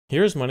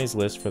Here's Money's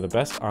list for the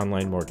best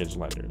online mortgage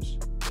lenders.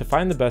 To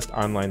find the best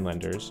online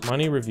lenders,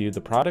 Money reviewed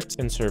the products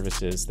and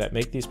services that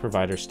make these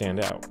providers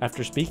stand out.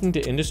 After speaking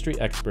to industry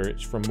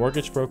experts from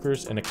mortgage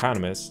brokers and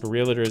economists, to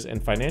realtors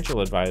and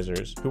financial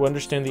advisors who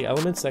understand the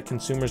elements that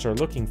consumers are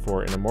looking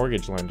for in a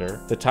mortgage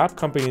lender, the top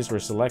companies were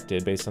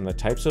selected based on the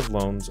types of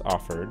loans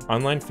offered,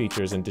 online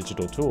features and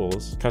digital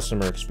tools,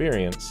 customer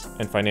experience,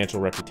 and financial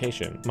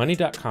reputation.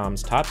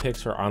 Money.com's top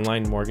picks for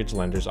online mortgage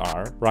lenders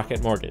are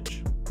Rocket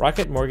Mortgage.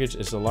 Rocket Mortgage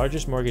is the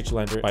largest mortgage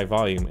lender by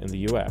volume in the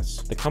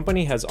US. The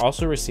company has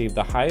also received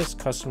the highest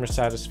customer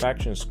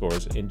satisfaction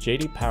scores in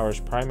J.D. Power's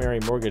primary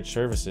mortgage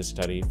services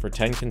study for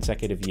 10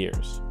 consecutive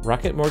years.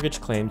 Rocket Mortgage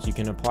claims you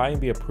can apply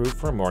and be approved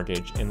for a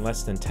mortgage in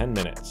less than 10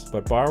 minutes,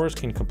 but borrowers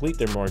can complete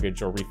their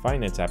mortgage or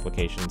refinance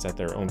applications at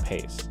their own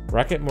pace.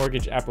 Rocket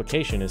Mortgage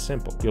application is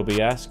simple. You'll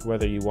be asked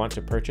whether you want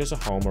to purchase a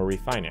home or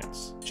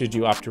refinance. Should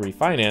you opt to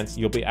refinance,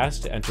 you'll be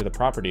asked to enter the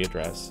property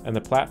address, and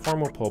the platform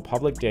will pull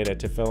public data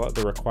to fill out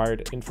the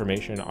required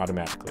information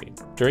automatically.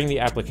 During the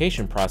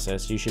application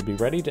process, you should be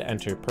ready to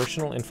enter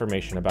personal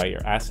information about your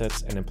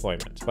assets and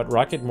employment. But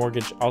Rocket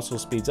Mortgage also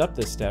speeds up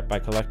this step by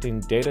collecting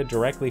data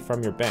directly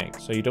from your bank,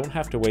 so you don't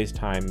have to waste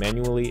time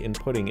manually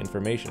inputting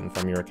information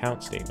from your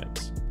account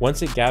statements.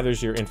 Once it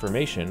gathers your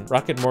information,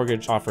 Rocket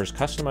Mortgage offers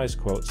customized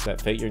quotes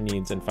that fit your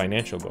needs and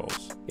financial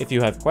goals. If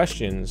you have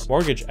questions,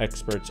 mortgage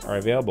experts are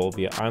available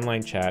via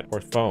online chat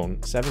or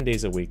phone 7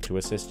 days a week to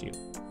assist you.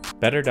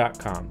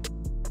 Better.com.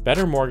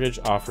 Better Mortgage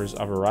offers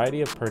a variety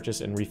of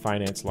purchase and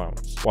refinance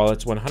loans. While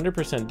it's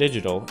 100%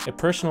 digital, it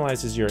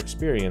personalizes your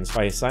experience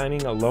by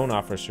assigning a loan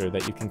officer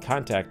that you can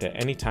contact at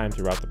any time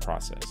throughout the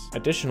process.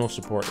 Additional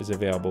support is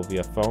available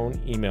via phone,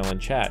 email,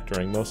 and chat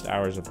during most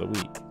hours of the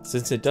week.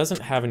 Since it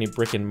doesn't have any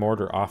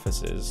brick-and-mortar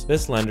offices,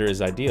 this lender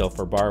is ideal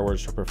for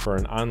borrowers who prefer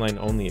an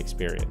online-only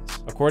experience.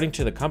 According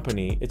to the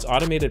company, its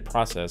automated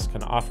process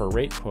can offer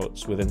rate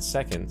quotes within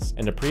seconds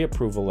and a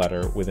pre-approval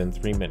letter within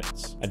 3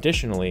 minutes.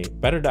 Additionally,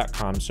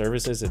 Better.com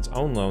services its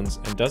own loans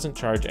and doesn't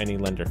charge any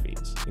lender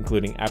fees,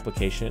 including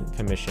application,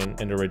 commission,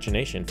 and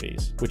origination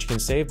fees, which can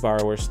save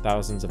borrowers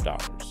thousands of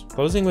dollars.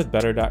 Closing with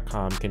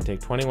Better.com can take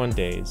 21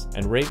 days,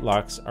 and rate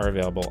locks are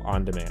available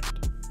on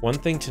demand. One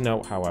thing to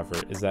note, however,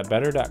 is that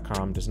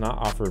Better.com does not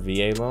offer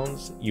VA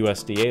loans,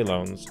 USDA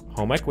loans,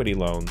 home equity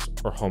loans,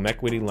 or home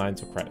equity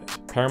lines of credit.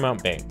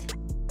 Paramount Bank.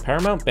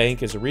 Paramount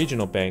Bank is a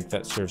regional bank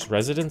that serves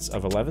residents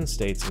of 11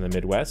 states in the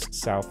Midwest,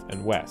 South,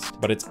 and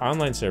West, but its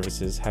online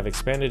services have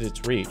expanded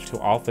its reach to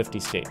all 50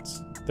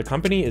 states. The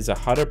company is a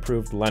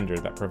HUD-approved lender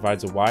that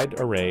provides a wide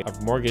array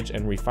of mortgage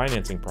and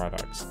refinancing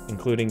products,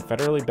 including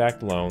federally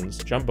backed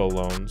loans, jumbo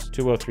loans,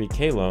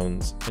 203(k)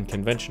 loans, and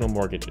conventional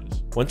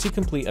mortgages. Once you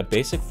complete a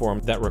basic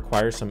form that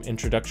requires some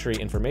introductory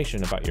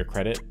information about your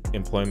credit,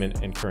 employment,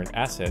 and current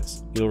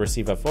assets, you'll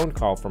receive a phone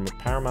call from a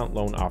Paramount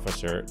loan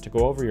officer to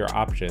go over your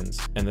options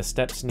and the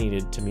steps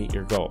needed to meet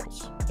your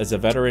goals. As a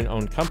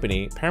veteran-owned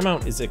company,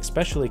 Paramount is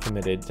especially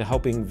committed to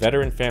helping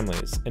veteran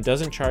families and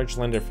doesn't charge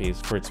lender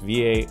fees for its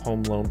VA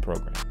home loan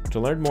program. To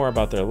learn more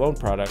about their loan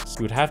products,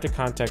 you would have to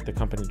contact the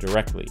company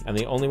directly, and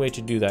the only way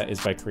to do that is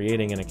by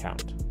creating an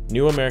account.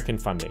 New American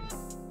Funding.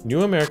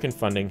 New American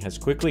Funding has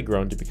quickly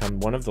grown to become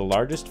one of the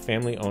largest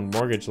family-owned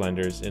mortgage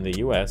lenders in the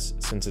U.S.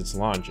 since its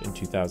launch in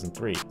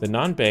 2003. The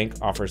non-bank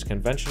offers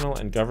conventional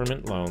and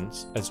government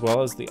loans, as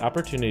well as the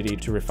opportunity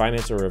to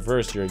refinance or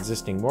reverse your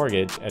existing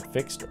mortgage at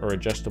fixed or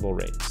adjustable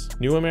rates.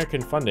 New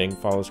American Funding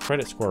follows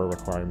credit score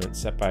requirements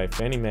set by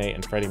Fannie Mae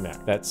and Freddie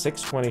Mac. That's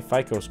 620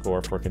 FICO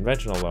score for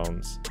conventional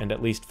loans and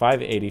at least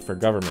 580 for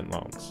government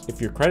loans. If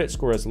your credit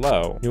score is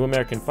low, New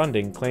American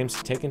Funding claims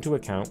to take into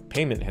account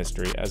payment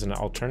history as an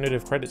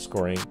alternative credit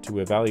scoring to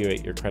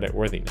evaluate your credit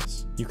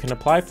worthiness. You can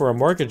apply for a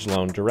mortgage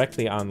loan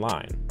directly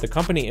online. The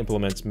company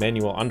implements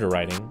manual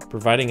underwriting,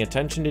 providing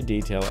attention to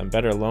detail and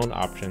better loan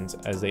options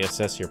as they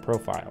assess your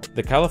profile.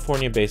 The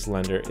California-based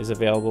lender is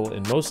available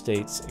in most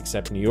states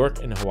except New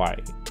York and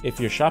Hawaii. If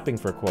you're shopping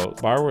for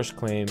quotes, borrowers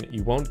claim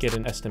you won't get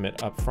an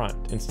estimate up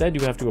front. Instead,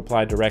 you have to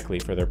apply directly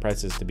for their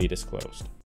prices to be disclosed.